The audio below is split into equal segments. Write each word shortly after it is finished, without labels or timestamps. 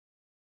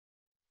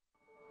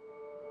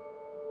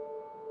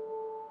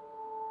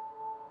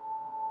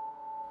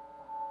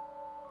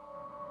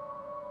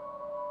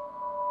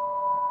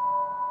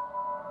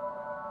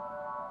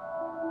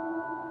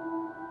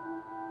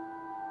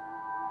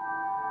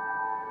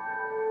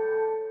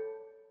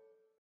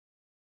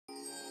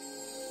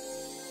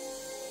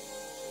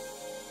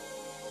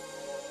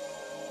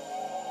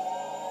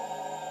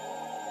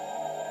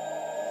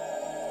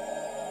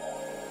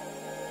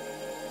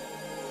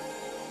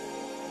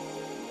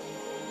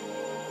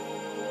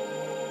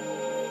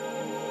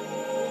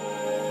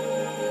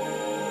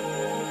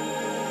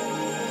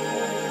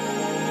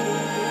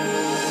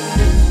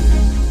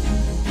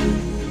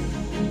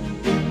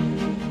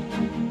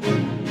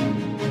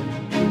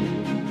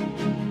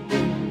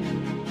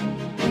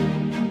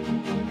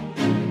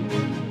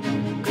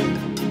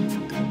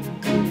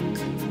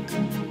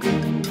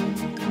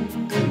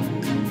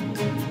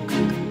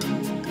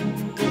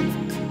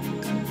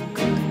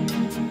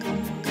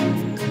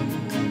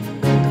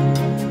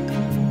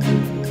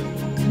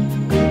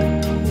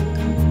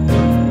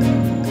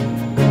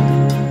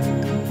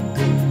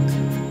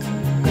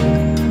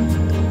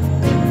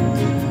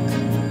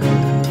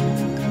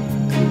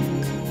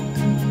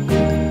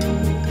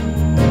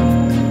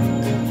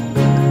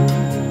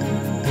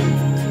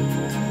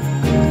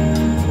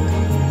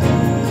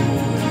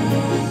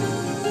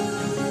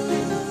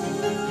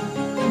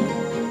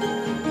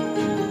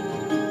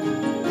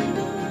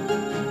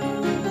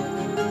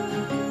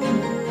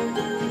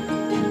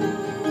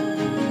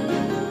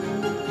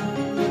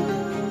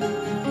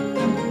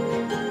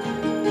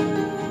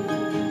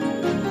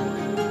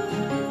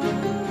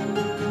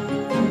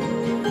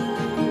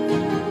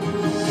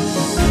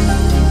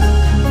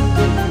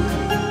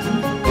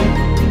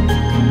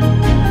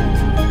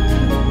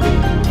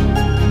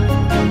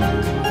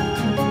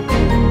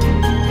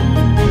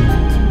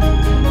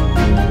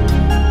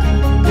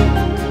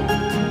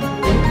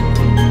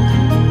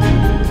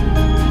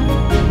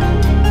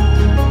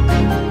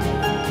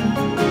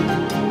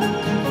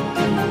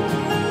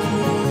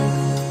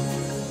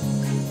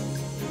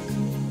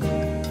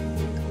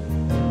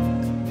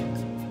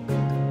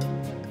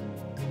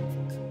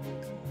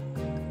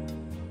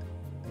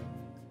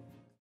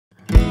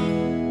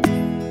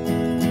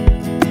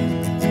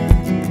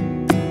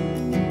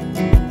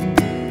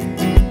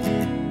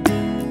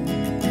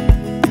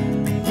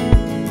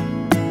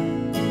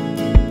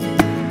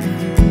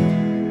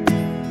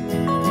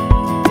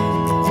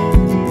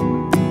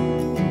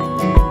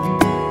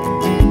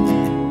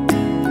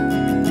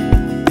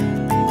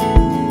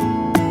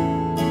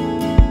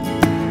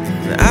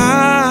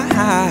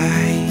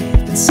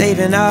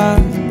giving up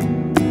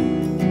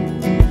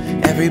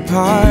every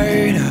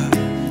part of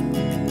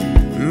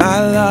my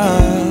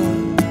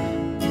love,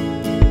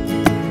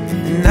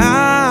 and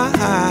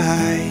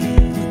I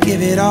will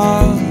give it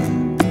all.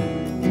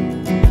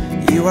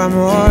 You are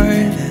more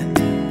than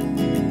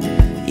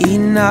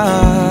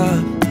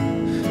enough.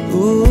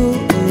 Ooh.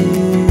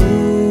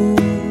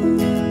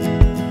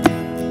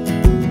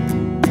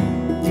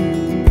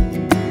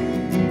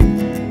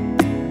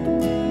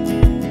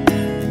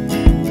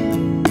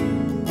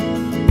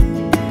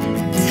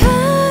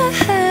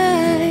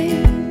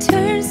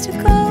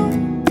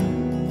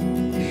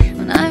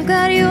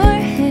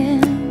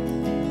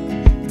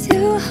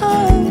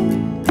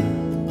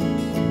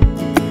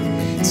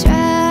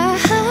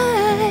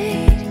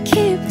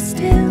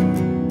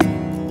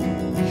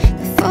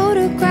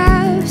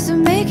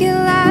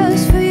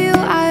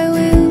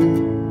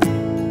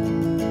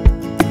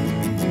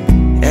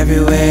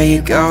 Everywhere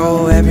you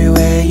go,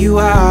 everywhere you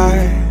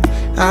are,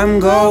 I'm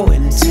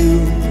going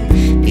to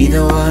be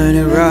the one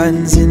who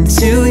runs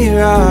into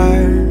your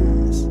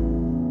arms.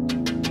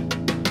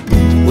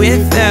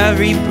 With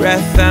every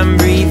breath I'm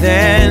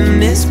breathing,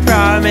 this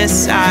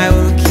promise I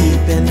will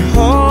keep, and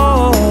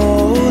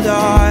hold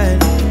on,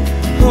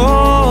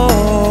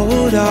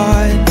 hold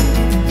on.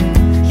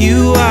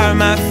 You are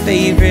my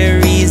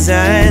favorite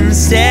reason,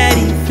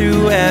 steady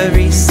through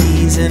every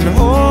season.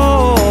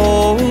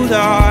 Hold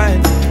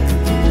on.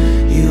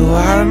 You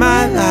are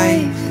my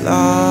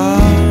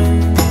lifelong.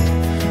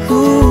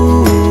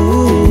 Ooh,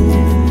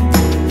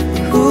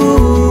 ooh,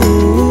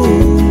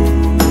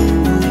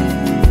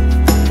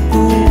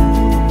 ooh.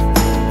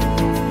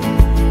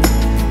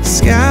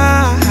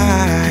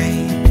 Sky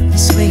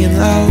swinging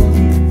low,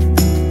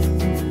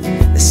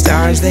 the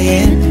stars they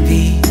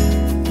envy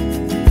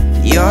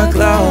your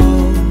glow,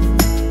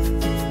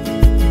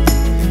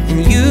 and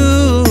you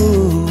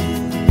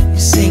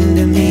sing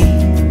to me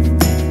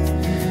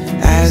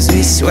as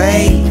we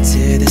sway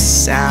to the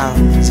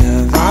sounds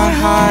of our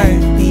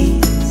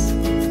heartbeats.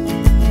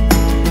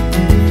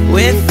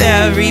 With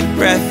every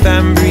breath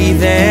I'm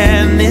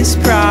breathing, this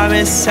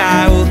promise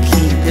I will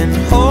keep, and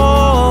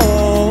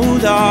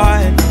hold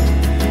on,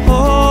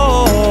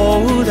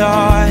 hold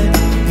on.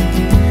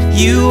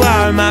 You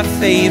are my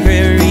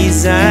favorite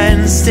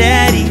reason,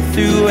 steady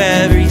through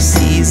every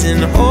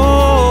season.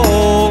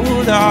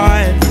 Hold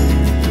on.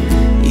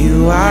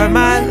 You are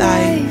my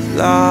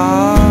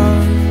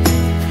lifelong.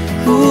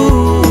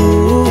 Ooh,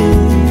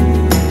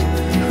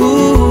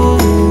 ooh,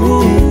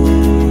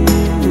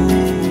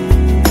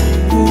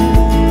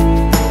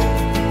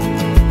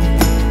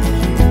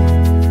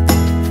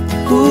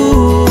 ooh,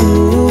 ooh.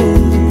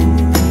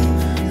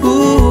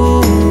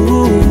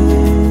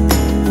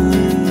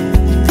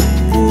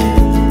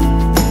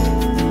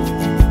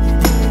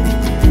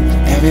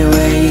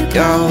 Everywhere you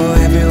go,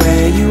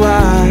 everywhere you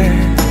are,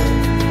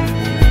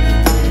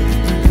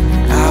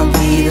 I'll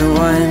be the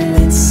one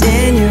that's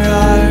in your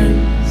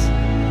arms.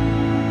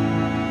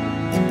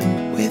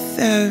 With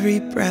every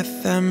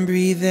breath I'm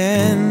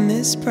breathing,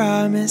 this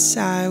promise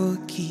I will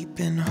keep,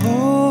 and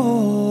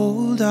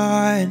hold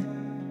on,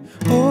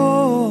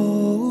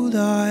 hold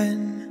on.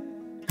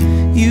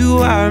 You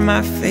are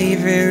my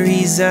favorite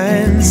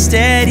reason,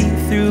 steady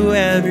through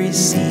every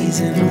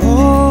season.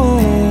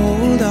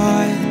 Hold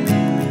on.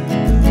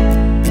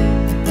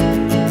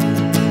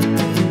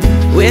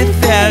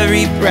 With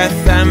every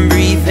breath I'm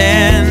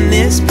breathing,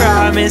 this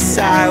promise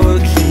I will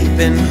keep,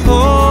 and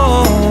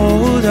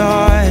hold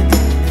on,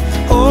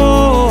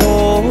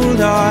 hold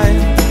on.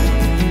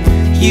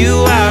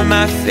 You are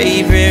my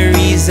favorite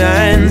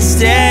reason,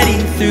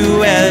 steady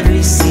through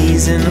every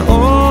season.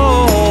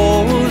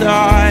 Hold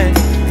on.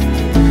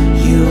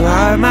 You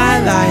are my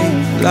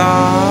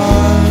lifelong.